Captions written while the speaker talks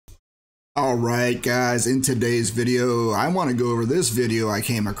All right, guys, in today's video, I want to go over this video I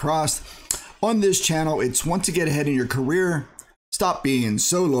came across on this channel. It's want to get ahead in your career, stop being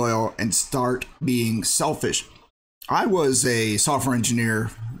so loyal, and start being selfish. I was a software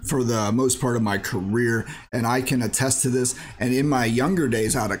engineer for the most part of my career, and I can attest to this. And in my younger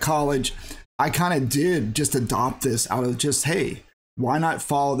days out of college, I kind of did just adopt this out of just, hey, why not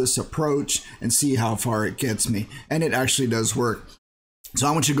follow this approach and see how far it gets me? And it actually does work. So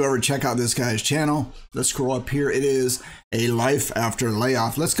I want you to go over and check out this guy's channel. Let's scroll up here. It is a life after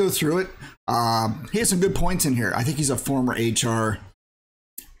layoff. Let's go through it. He has some good points in here. I think he's a former HR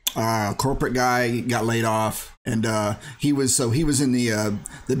corporate guy. He got laid off, and he was in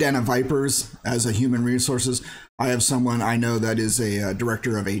the den of vipers as a human resources. I have someone I know that is a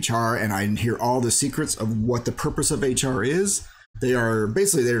director of HR, and I hear all the secrets of what the purpose of HR is. They are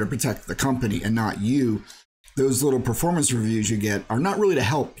basically there to protect the company and not you. Those little performance reviews you get are not really to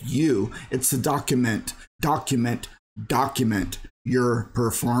help you. It's to document your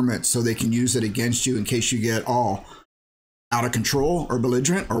performance so they can use it against you in case you get all out of control or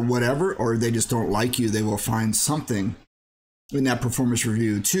belligerent or whatever, or they just don't like you. They will find something in that performance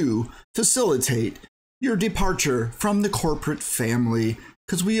review to facilitate your departure from the corporate family,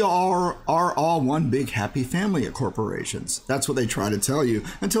 because we are all one big happy family at corporations. That's what they try to tell you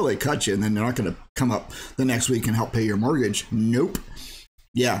until they cut you, and then they're not going to come up the next week and help pay your mortgage. Nope.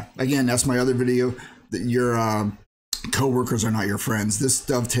 Yeah, again, that's my other video. That your co-workers are not your friends. This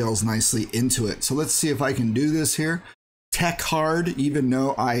dovetails nicely into it. So let's see if I can do this here. Tech hard, even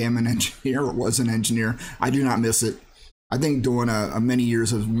though I am an engineer or was an engineer, I do not miss it. I think doing a many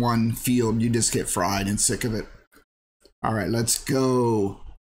years of one field, you just get fried and sick of it. All right, let's go.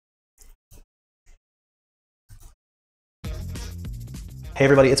 Hey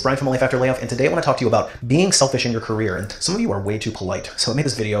everybody, it's Brian from Life After Layoff, and today I want to talk to you about being selfish in your career. And some of you are way too polite, so I made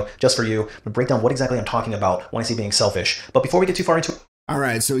this video just for you to break down what exactly I'm talking about when I say being selfish. But before we get too far into it. All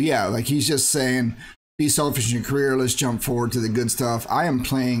right, so yeah, like he's just saying, be selfish in your career. Let's jump forward to the good stuff. I am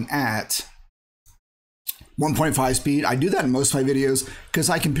playing at 1.5 speed. I do that in most of my videos because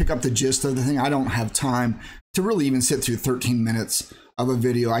I can pick up the gist of the thing. I don't have time to really even sit through 13 minutes of a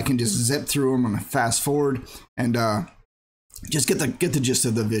video. I can just zip through them and fast forward and just get the gist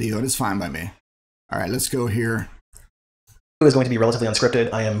of the video, and it's fine by me. All right, let's go here. It is going to be relatively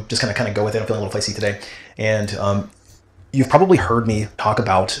unscripted. I am just going to kind of go with it. I'm feeling a little feisty today. And you've probably heard me talk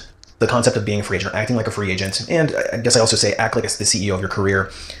about the concept of being a free agent, or acting like a free agent. And I guess I also say act like the CEO of your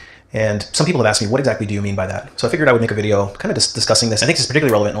career. And some people have asked me, what exactly do you mean by that? So I figured I would make a video kind of discussing this. I think this is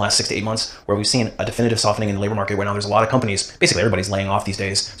particularly relevant in the last 6 to 8 months, where we've seen a definitive softening in the labor market, where now there's a lot of companies, basically everybody's laying off these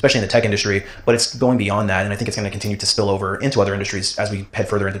days, especially in the tech industry, but it's going beyond that. And I think it's going to continue to spill over into other industries as we head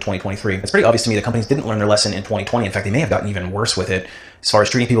further into 2023. It's pretty obvious to me that companies didn't learn their lesson in 2020. In fact, they may have gotten even worse with it, as far as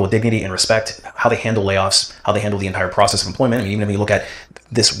treating people with dignity and respect, how they handle layoffs, how they handle the entire process of employment. I mean, even if you look at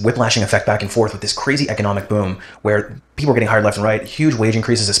this whiplashing effect back and forth with this crazy economic boom where people are getting hired left and right, huge wage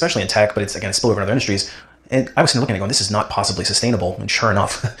increases, especially in tech, but it's again, spill over in other industries. And I was looking at it going, this is not possibly sustainable. And sure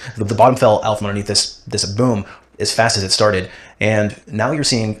enough, the bottom fell out from underneath this boom as fast as it started. And now you're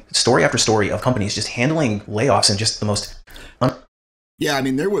seeing story after story of companies just handling layoffs in just the most Yeah, I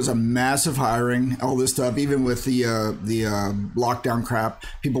mean, there was a massive hiring, all this stuff, even with the lockdown crap,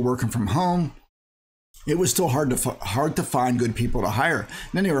 people working from home. It was still hard to find good people to hire. And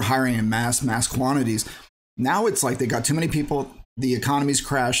then they were hiring in mass quantities. Now it's like they got too many people. The economy's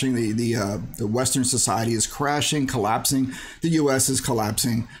crashing. The Western society is crashing, collapsing. The U.S. is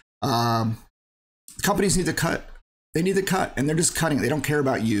collapsing. Companies need to cut. They need to cut, and they're just cutting. They don't care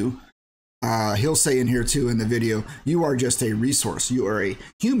about you. He'll say in here too in the video, you are just a resource. You are a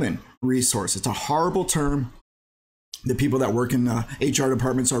human resource. It's a horrible term. The people that work in HR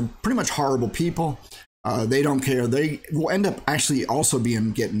departments are pretty much horrible people. They don't care. They will end up actually also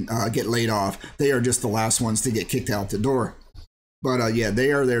get laid off. They are just the last ones to get kicked out the door. But yeah,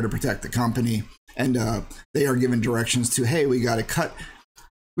 they are there to protect the company, and they are given directions to, hey, we got to cut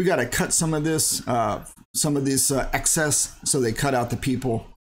some of this excess. So they cut out the people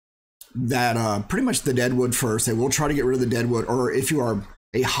that pretty much the deadwood first. They will try to get rid of the deadwood, or if you are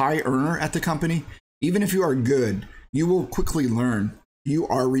a high earner at the company, even if you are good, you will quickly learn you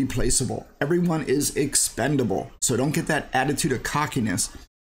are replaceable. Everyone is expendable. So don't get that attitude of cockiness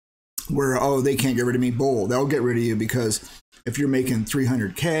where, oh, they can't get rid of me. Bull. They'll get rid of you, because if you're making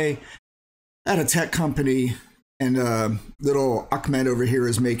 300K at a tech company and little Ahmed over here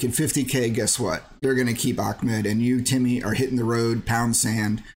is making 50K, guess what? They're going to keep Ahmed, and you, Timmy, are hitting the road, pound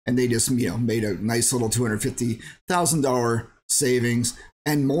sand, and they just, made a nice little $250,000 savings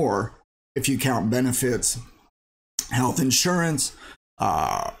and more if you count benefits, health insurance,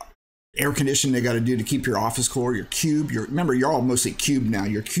 air conditioning they got to do to keep your office cool, your cube. Remember, you're all mostly cube now.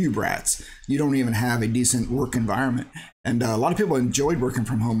 You're cube rats. You don't even have a decent work environment. And a lot of people enjoyed working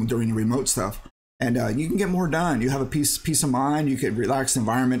from home during the remote stuff. And you can get more done. You have a peace of mind. You get relaxed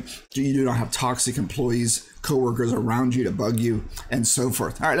environment. You do not have toxic employees, coworkers around you to bug you, and so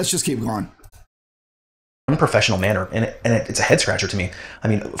forth. All right, let's just keep going. Unprofessional manner, and it's a head scratcher to me. I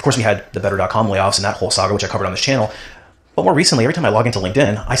mean, of course, we had the Better.com layoffs and that whole saga, which I covered on this channel. But more recently, every time I log into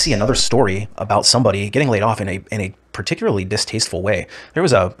LinkedIn, I see another story about somebody getting laid off in a particularly distasteful way. There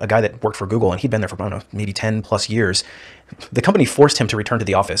was a guy that worked for Google, and he'd been there for, I don't know, maybe 10 plus years. The company forced him to return to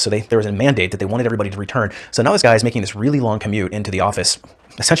the office. So there was a mandate that they wanted everybody to return. So now this guy is making this really long commute into the office,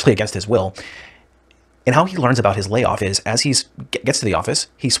 essentially against his will. And how he learns about his layoff is as he gets to the office,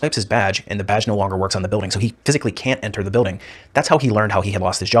 he swipes his badge and the badge no longer works on the building. So he physically can't enter the building. That's how he learned how he had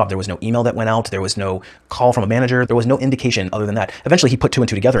lost his job. There was no email that went out. There was no call from a manager. There was no indication other than that. Eventually he put two and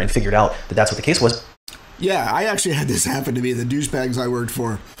two together and figured out that that's what the case was. Yeah, I actually had this happen to me. The douchebags I worked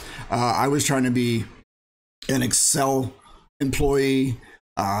for, I was trying to be an Excel employee,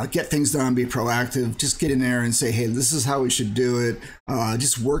 get things done, be proactive, just get in there and say, hey, this is how we should do it.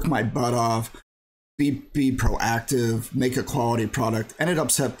 Just work my butt off. Be proactive, make a quality product. And it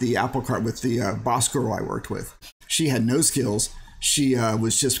upset the apple cart with the boss girl I worked with. She had no skills. She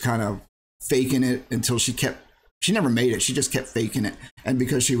was just kind of faking it until she never made it. She just kept faking it. And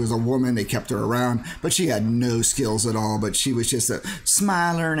because she was a woman, they kept her around. But she had no skills at all. But she was just a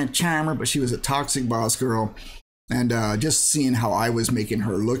smiler and a charmer. But she was a toxic boss girl. And just seeing how I was making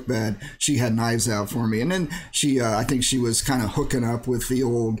her look bad, she had knives out for me. And then I think she was kind of hooking up with the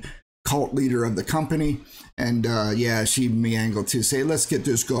old cult leader of the company, and yeah, she me-angled to say, let's get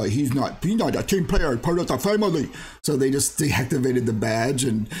this guy, he's not a team player, part of the family. So they just deactivated the badge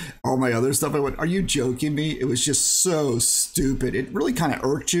and all my other stuff. I went, are you joking me? It was just so stupid. It really kind of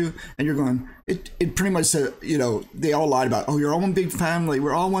irked you, and you're going, it pretty much said, you know, they all lied about, oh, you're all one big family,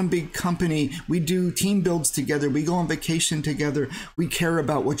 we're all one big company, we do team builds together, we go on vacation together, we care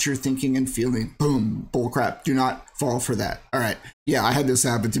about what you're thinking and feeling. Boom, bullcrap. Do not fall for that. All right, yeah, I had this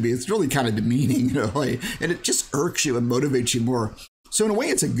happen to me. It's really kind of demeaning, you know, like, and it just irks you and motivates you more. So in a way,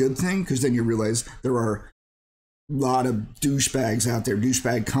 it's a good thing, because then you realize there are a lot of douchebags out there,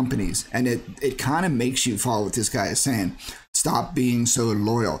 douchebag companies, and it kind of makes you follow what this guy is saying. Stop being so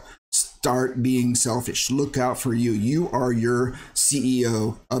loyal. Start being selfish. Look out for you. You are your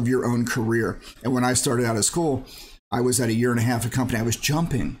CEO of your own career. And when I started out of school, I was at a 1.5 years a company. I was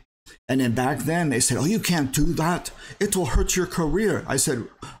jumping. And then back then they said, oh, you can't do that. It will hurt your career. I said,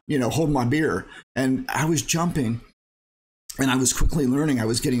 you know, hold my beer. And I was jumping, and I was quickly learning. I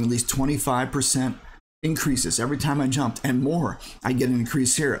was getting at least 25% increases every time I jumped, and more. I get an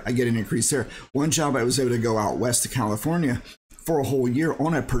increase here. I get an increase there. One job, I was able to go out west to California for a whole year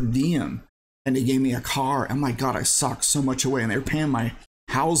on a per diem, and they gave me a car. And my God, I socked so much away, and they were paying my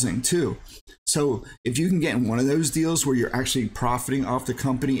housing too. So if you can get in one of those deals where you're actually profiting off the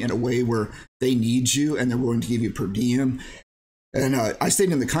company in a way where they need you and they're willing to give you per diem, and I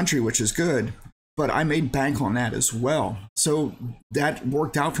stayed in the country, which is good, but I made bank on that as well. So that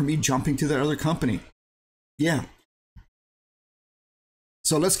worked out for me jumping to that other company. Yeah.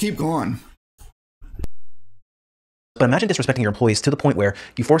 So let's keep going. But imagine disrespecting your employees to the point where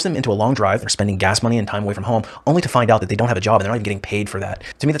you force them into a long drive, they're spending gas money and time away from home, only to find out that they don't have a job and they're not even getting paid for that.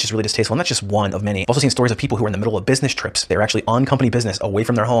 To me, that's just really distasteful, and that's just one of many. I've also seen stories of people who are in the middle of business trips. They're actually on company business away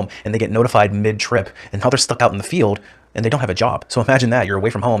from their home, and they get notified mid-trip, and now they're stuck out in the field and they don't have a job. So imagine that. You're away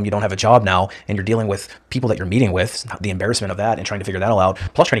from home, you don't have a job now, and you're dealing with people that you're meeting with, the embarrassment of that and trying to figure that all out,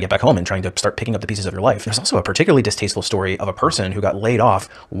 plus trying to get back home and trying to start picking up the pieces of your life. There's also a particularly distasteful story of a person who got laid off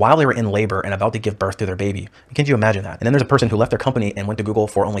while they were in labor and about to give birth to their baby. Can you imagine that? And then there's a person who left their company and went to Google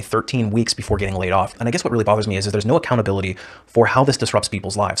for only 13 weeks before getting laid off. And I guess what really bothers me is there's no accountability for how this disrupts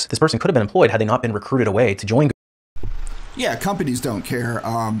people's lives. This person could have been employed had they not been recruited away to join Google. Yeah, companies don't care.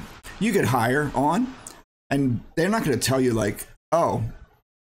 You get hired on, and they're not going to tell you like, oh,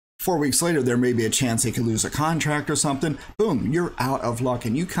 4 weeks later, there may be a chance they could lose a contract or something. Boom, you're out of luck.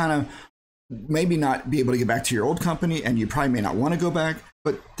 And you kind of maybe not be able to get back to your old company, and you probably may not want to go back,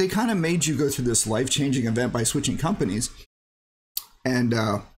 but they kind of made you go through this life-changing event by switching companies and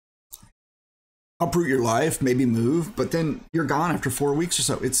uproot your life, maybe move, but then you're gone after 4 weeks or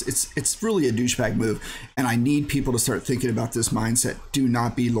so. It's really a douchebag move. And I need people to start thinking about this mindset. Do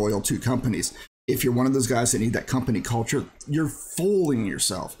not be loyal to companies. If you're one of those guys that need that company culture, you're fooling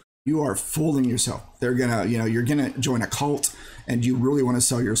yourself. You are fooling yourself. They're gonna, you know, you're gonna join a cult, and you really want to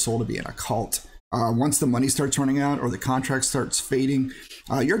sell your soul to be in a cult. Once the money starts running out or the contract starts fading,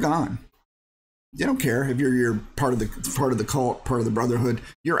 you're gone. They don't care if you're part of the cult, part of the brotherhood.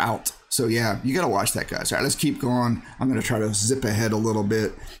 You're out. So yeah, you got to watch that, guys. All right, let's keep going. I'm going to try to zip ahead a little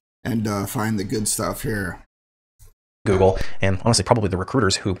bit and find the good stuff here. Google, and honestly, probably the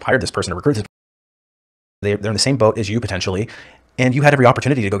recruiters who hired this person to recruit this, they're in the same boat as you potentially. And you had every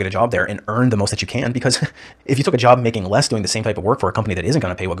opportunity to go get a job there and earn the most that you can, because if you took a job making less doing the same type of work for a company that isn't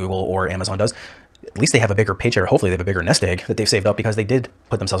going to pay what Google or Amazon does, at least they have a bigger paycheck, or hopefully they have a bigger nest egg that they've saved up because they did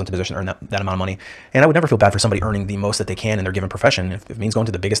put themselves into a position to earn that amount of money. And I would never feel bad for somebody earning the most that they can in their given profession if it means going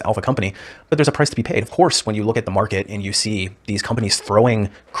to the biggest alpha company, but there's a price to be paid. Of course, when you look at the market and you see these companies throwing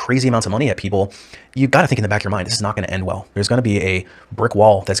crazy amounts of money at people, you've got to think in the back of your mind, this is not going to end well. There's going to be a brick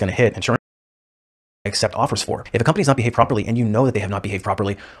wall that's going to hit, and sure, accept offers for. If a company's not behaved properly and you know that they have not behaved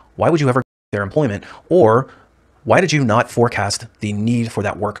properly, why would you ever their employment? Or why did you not forecast the need for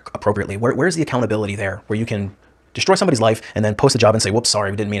that work appropriately? Where's the accountability there where you can destroy somebody's life and then post a job and say, whoops,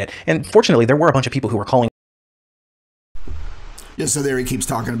 sorry, we didn't mean it? And fortunately, there were a bunch of people who were calling. Yeah, so there he keeps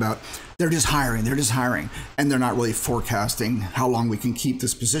talking about they're just hiring, and they're not really forecasting how long we can keep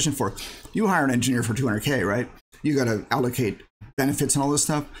this position for. You hire an engineer for 200K, right? You got to allocate benefits and all this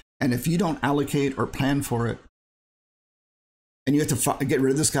stuff. And if you don't allocate or plan for it, and you have to get rid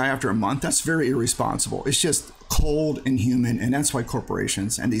of this guy after a month, that's very irresponsible. It's just cold and human, and that's why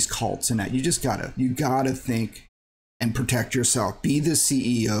corporations and these cults and that, you gotta think and protect yourself. Be the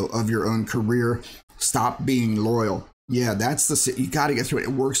CEO of your own career. Stop being loyal. Yeah, you got to get through it.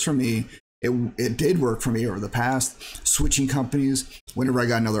 It works for me. It did work for me over the past. Switching companies, whenever I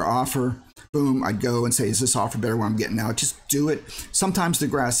got another offer, boom, I'd go and say, is this offer better than what I'm getting now? Just do it. Sometimes the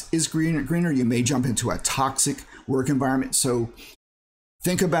grass is greener. You may jump into a toxic work environment. So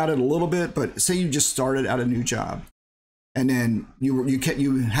think about it a little bit, but say you just started at a new job and then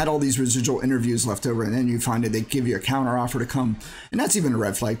you had all these residual interviews left over, and then you find that they give you a counter offer to come. And that's even a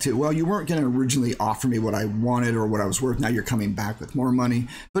red flag too. Well, you weren't going to originally offer me what I wanted or what I was worth. Now you're coming back with more money.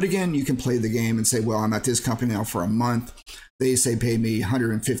 But again, you can play the game and say, well, I'm at this company now for a month. They say pay me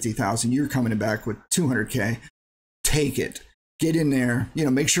 $150,000. You're coming back with $200K. Take it. Get in there.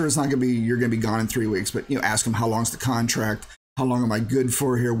 Make sure it's not going to be you're going to be gone in 3 weeks. But ask them, how long's the contract? How long am I good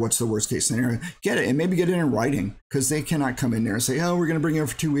for here? What's the worst case scenario? Get it, and maybe get it in writing, because they cannot come in there and say, oh, we're going to bring you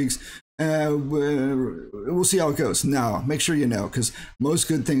over for 2 weeks. We'll see how it goes. No, make sure you know, because most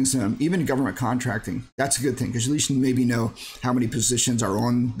good things, even government contracting, that's a good thing, because at least you maybe know how many positions are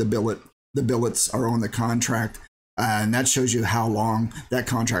on the billet. The billets are on the contract, and that shows you how long that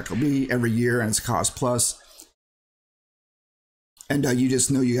contract will be every year, and it's cost plus. And you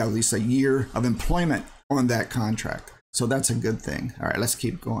just know you have at least a year of employment on that contract. So that's a good thing. All right, let's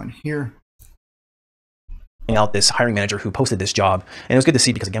keep going here. Out this hiring manager who posted this job. And it was good to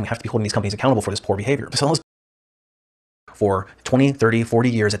see, because again, we have to be holding these companies accountable for this poor behavior. So for 20, 30, 40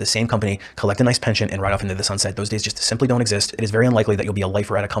 years at the same company, collect a nice pension and ride off into the sunset. Those days just simply don't exist. It is very unlikely that you'll be a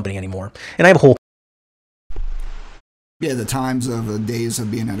lifer at a company anymore. And I have a whole... Yeah, the times of the days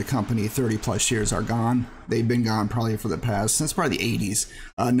of being at a company 30 plus years are gone. They've been gone probably for the past, since probably the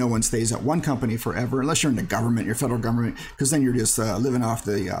 80s. No one stays at one company forever, unless you're in the government, your federal government, because then you're just living off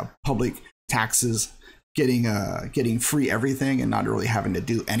the public taxes, getting free everything and not really having to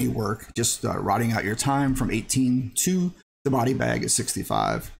do any work, just rotting out your time from 18 to the body bag at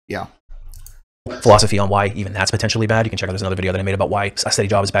 65. Yeah. Philosophy on why even that's potentially bad. You can check out, there's another video that I made about why a steady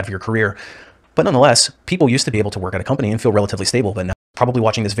job is bad for your career. But nonetheless, people used to be able to work at a company and feel relatively stable, but now probably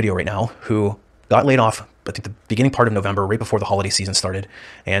watching this video right now, who got laid off, I think the beginning part of November, right before the holiday season started.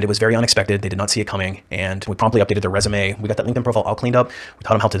 And it was very unexpected. They did not see it coming. And we promptly updated their resume. We got that LinkedIn profile all cleaned up. We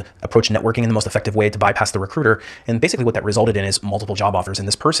taught them how to approach networking in the most effective way to bypass the recruiter. And basically what that resulted in is multiple job offers. And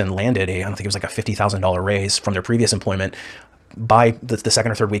this person landed I don't think it was like a $50,000 raise from their previous employment by the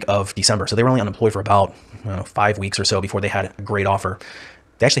second or third week of December. So they were only unemployed for about 5 weeks or so before they had a great offer.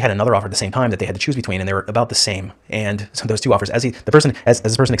 They actually had another offer at the same time that they had to choose between, and they were about the same. And so those two offers, as the person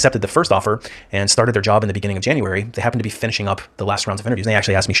accepted the first offer and started their job in the beginning of January, they happened to be finishing up the last rounds of interviews. And they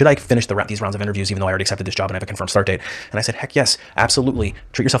actually asked me, should I finish these rounds of interviews even though I already accepted this job and I have a confirmed start date? And I said, heck yes, absolutely.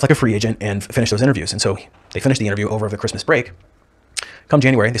 Treat yourself like a free agent and finish those interviews. And so they finished the interview over the Christmas break. Come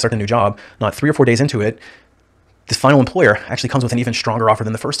January, they start the new job. Not 3 or 4 days into it, this final employer actually comes with an even stronger offer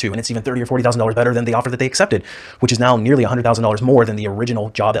than the first two, and it's even $30,000 or $40,000 better than the offer that they accepted, which is now nearly $100,000 more than the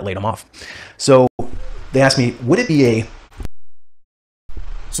original job that laid them off. So they asked me, would it be a...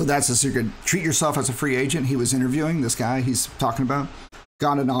 So that's the secret. Treat yourself as a free agent. He was interviewing this guy he's talking about,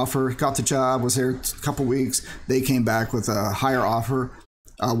 got an offer, got the job, was there a couple weeks. They came back with a higher offer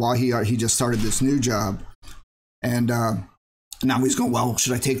while he just started this new job. And And now he's going, well,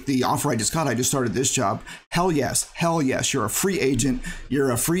 should I take the offer I just got? I just started this job. Hell yes. Hell yes. You're a free agent.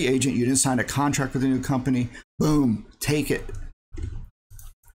 You're a free agent. You didn't sign a contract with a new company. Boom. Take it.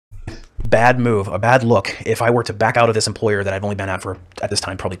 Bad move, a bad look if I were to back out of this employer that I've only been at for, at this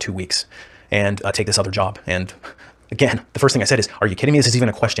time, probably 2 weeks, and take this other job. And again, the first thing I said is, are you kidding me? Is this even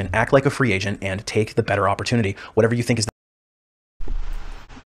a question? Act like a free agent and take the better opportunity, whatever you think is.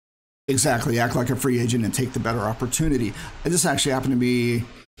 Exactly. Act like a free agent and take the better opportunity. This actually happened to me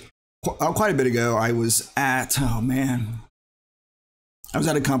quite a bit ago. I was at, oh man, I was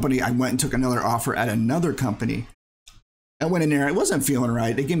at a company. I went and took another offer at another company. I went in there. I wasn't feeling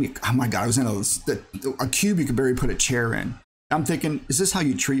right. They gave me, oh my God, I was in a cube you could barely put a chair in. I'm thinking, is this how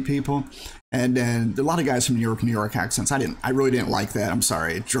you treat people? And then a lot of guys from New York accents. I really didn't like that. I'm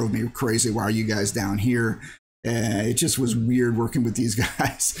sorry. It drove me crazy. Why are you guys down here? It just was weird working with these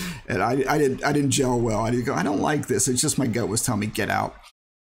guys. And I didn't gel well. I didn't go, I don't like this. It's just my gut was telling me, get out.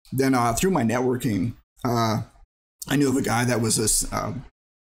 Then through my networking, I knew of a guy that was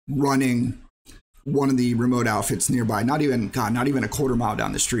running one of the remote outfits nearby, not even a quarter mile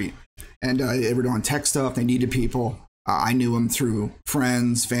down the street. And they were doing tech stuff. They needed people. I knew him through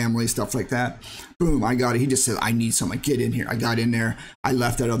friends, family, stuff like that. Boom, I got it. He just said, I need someone, get in here. I got in there. I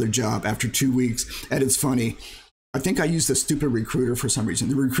left that other job after 2 weeks. And it's funny. I think I used a stupid recruiter for some reason.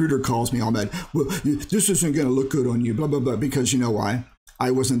 The recruiter calls me all mad. Well, this isn't going to look good on you, blah, blah, blah. Because you know why? I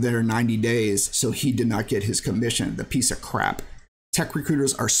wasn't there 90 days, so he did not get his commission, the piece of crap. Tech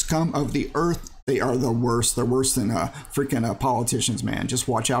recruiters are scum of the earth. They are the worst. They're worse than freaking politicians, man. Just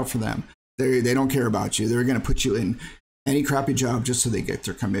watch out for them. They don't care about you. They're going to put you in any crappy job just so they get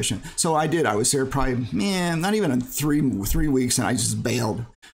their commission. So I did. I was there probably, not even in three weeks, and I just bailed.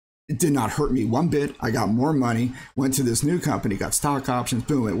 It did not hurt me one bit. I got more money, went to this new company, got stock options.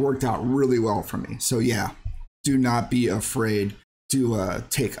 Boom, it worked out really well for me. So yeah, do not be afraid to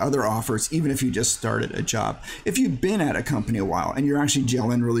take other offers, even if you just started a job. If you've been at a company a while and you're actually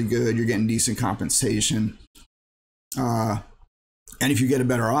gelling really good, you're getting decent compensation, and if you get a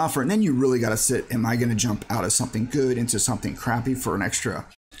better offer, and then you really got to sit, am I going to jump out of something good into something crappy for an extra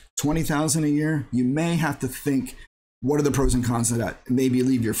 $20,000 a year? You may have to think, what are the pros and cons of that? Maybe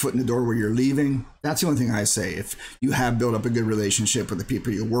leave your foot in the door where you're leaving. That's the only thing I say. If you have built up a good relationship with the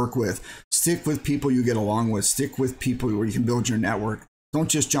people you work with, stick with people you get along with, stick with people where you can build your network. Don't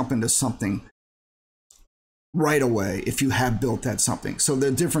just jump into something right away if you have built that something. So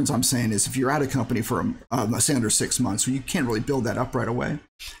the difference I'm saying is if you're at a company for say under 6 months, so you can't really build that up right away,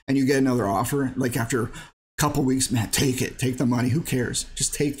 and you get another offer, like after a couple weeks, man, take it, take the money. Who cares?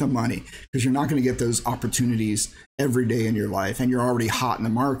 Just take the money, because you're not going to get those opportunities every day in your life, and you're already hot in the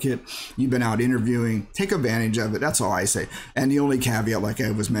market. You've been out interviewing. Take advantage of it. That's all I say. And the only caveat, like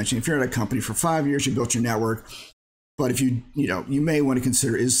I was mentioning, if you're at a company for 5 years, you built your network. But if you may want to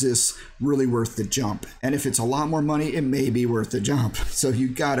consider, is this really worth the jump? And if it's a lot more money, it may be worth the jump. So you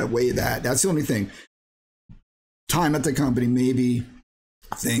got to weigh that. That's the only thing. Time at the company, maybe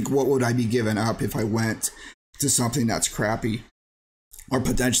think, what would I be giving up if I went to something that's crappy or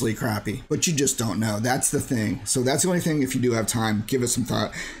potentially crappy? But you just don't know. That's the thing. So that's the only thing. If you do have time, give it some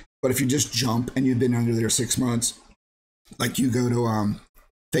thought. But if you just jump and you've been under there 6 months, like you go to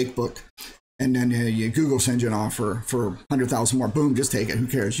Facebook, and then Google sends you an offer for 100,000 more. Boom, just take it. Who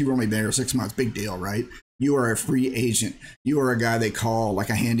cares? You've only been there 6 months. Big deal, right? You are a free agent. You are a guy they call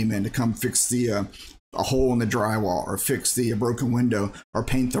like a handyman to come fix the a hole in the drywall, or fix the broken window, or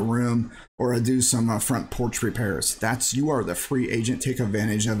paint the room, or do some front porch repairs. You are the free agent. Take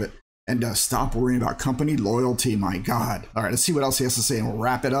advantage of it, and stop worrying about company loyalty. My God. All right, let's see what else he has to say, and we'll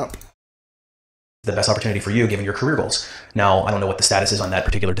wrap it up. The best opportunity for you given your career goals. Now, I don't know what the status is on that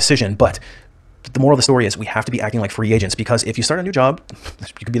particular decision, but the moral of the story is we have to be acting like free agents, because if you start a new job,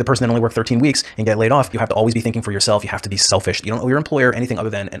 you could be the person that only worked 13 weeks and get laid off. You have to always be thinking for yourself. You have to be selfish. You don't owe your employer anything other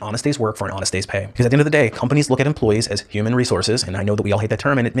than an honest day's work for an honest day's pay. Because at the end of the day, companies look at employees as human resources. And I know that we all hate that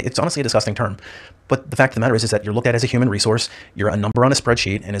term, and it's honestly a disgusting term. But the fact of the matter is that you're looked at as a human resource. You're a number on a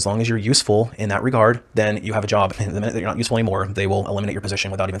spreadsheet. And as long as you're useful in that regard, then you have a job. And the minute that you're not useful anymore, they will eliminate your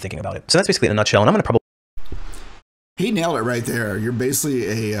position without even thinking about it. So that's basically in a nutshell. And I'm going to probably... He nailed it right there. You're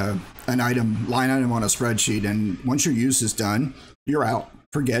basically an line item on a spreadsheet, and once your use is done, you're out.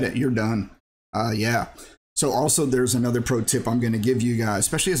 Forget it. You're done. Yeah. So also, there's another pro tip I'm going to give you guys,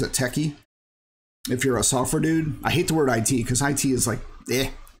 especially as a techie. If you're a software dude, I hate the word IT because IT is like,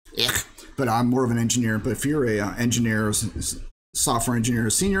 but I'm more of an engineer. But if you're a engineer, software engineer,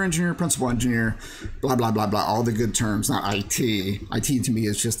 senior engineer, principal engineer, blah, blah, blah, blah, all the good terms, not IT. IT to me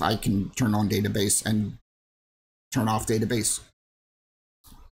is just I can turn on database and turn off database.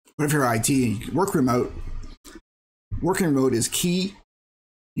 But if you're IT, work remote, Working remote is key.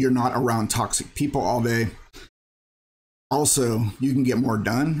 You're not around toxic people all day. Also, you can get more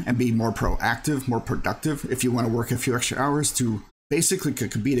done and be more proactive, more productive if you want to work a few extra hours to basically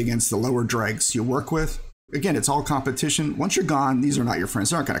compete against the lower dregs you work with. Again, it's all competition. Once you're gone, these are not your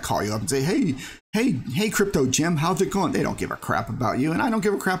friends. They're not going to call you up and say, hey, Crypto Jim, how's it going? They don't give a crap about you, and I don't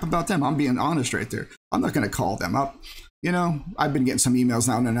give a crap about them. I'm being honest right there. I'm not going to call them up. You know, I've been getting some emails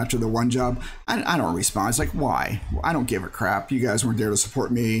now and then after the one job. I don't respond. It's like, why? I don't give a crap. You guys weren't there to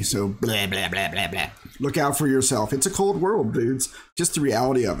support me, so blah, blah, blah, blah, blah. Look out for yourself. It's a cold world, dudes. Just the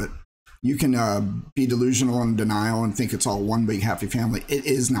reality of it. You can be delusional and denial and think it's all one big happy family. It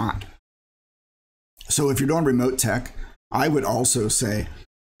is not. So if you're doing remote tech, I would also say,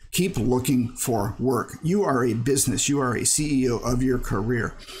 keep looking for work. You are a business. You are a CEO of your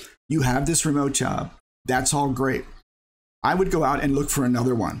career. You have this remote job. That's all great. I would go out and look for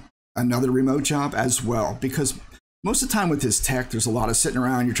another one, another remote job as well, because most of the time with this tech, there's a lot of sitting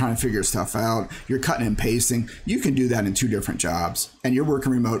around, you're trying to figure stuff out, you're cutting and pasting. You can do that in 2 different jobs, and you're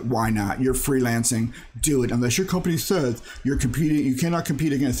working remote. Why not? You're freelancing. Do it. Unless your company says you're competing, you cannot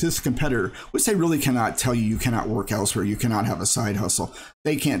compete against this competitor, which they really cannot tell you. You cannot work elsewhere. You cannot have a side hustle.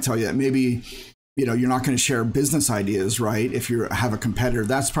 They can't tell you that. Maybe, you know, you're not going to share business ideas, right? If you have a competitor,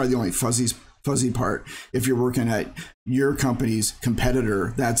 that's probably the only fuzzy part. If you're working at your company's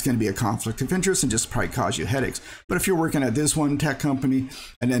competitor, that's going to be a conflict of interest and just probably cause you headaches. But if you're working at this one tech company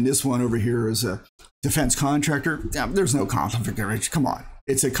and then this one over here is a defense contractor, there's no conflict of interest. Come on.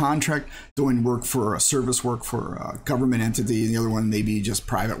 It's a contract doing work for a service work for a government entity, and the other one maybe just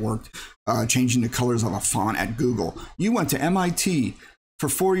private work, changing the colors of a font at Google. You went to MIT for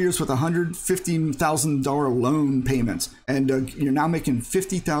 4 years with $150,000 loan payments, and you're now making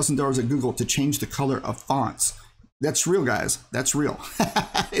 $50,000 at Google to change the color of fonts. That's real, guys. That's real.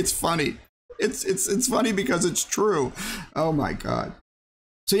 It's funny. It's funny because it's true. Oh my God.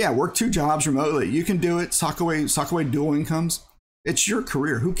 So yeah, work 2 jobs remotely. You can do it. Sock away dual incomes. It's your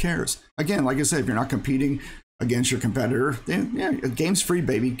career. Who cares? Again, like I said, if you're not competing against your competitor, then yeah, game's free,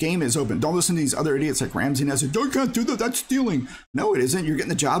 baby. Game is open. Don't listen to these other idiots like Ramsey and I said, "Don't can't do that. That's stealing." No, it isn't. You're getting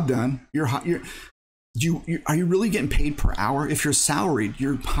the job done. Are you really getting paid per hour? If you're salaried,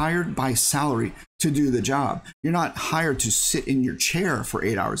 you're hired by salary to do the job. You're not hired to sit in your chair for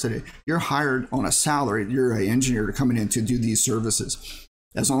 8 hours a day. You're hired on a salary. You're an engineer to come in to do these services.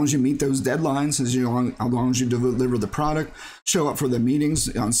 As long as you meet those deadlines, as long as you deliver the product, show up for the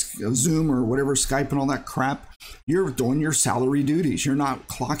meetings on Zoom or whatever, Skype and all that crap, you're doing your salary duties. You're not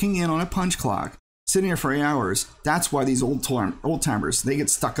clocking in on a punch clock, sitting here for 8 hours. That's why these old timers, they get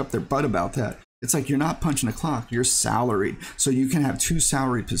stuck up their butt about that. It's like you're not punching a clock, you're salaried. So you can have 2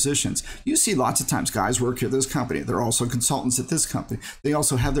 salary positions. You see lots of times guys work at this company. They're also consultants at this company. They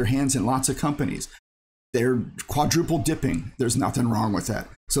also have their hands in lots of companies. They're quadruple dipping. There's nothing wrong with that.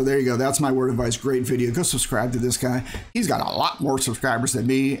 So there you go. That's my word of advice. Great video. Go subscribe to this guy. He's got a lot more subscribers than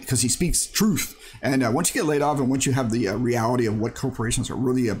me because he speaks truth. And once you get laid off and once you have the reality of what corporations are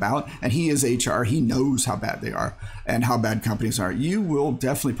really about, and he is HR, he knows how bad they are and how bad companies are, you will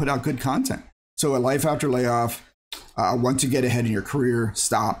definitely put out good content. So a life after layoff, once you get ahead in your career,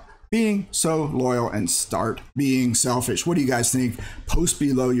 stop being so loyal and start being selfish. What do you guys think? Post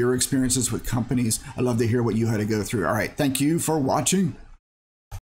below your experiences with companies. I'd love to hear what you had to go through. All right. Thank you for watching.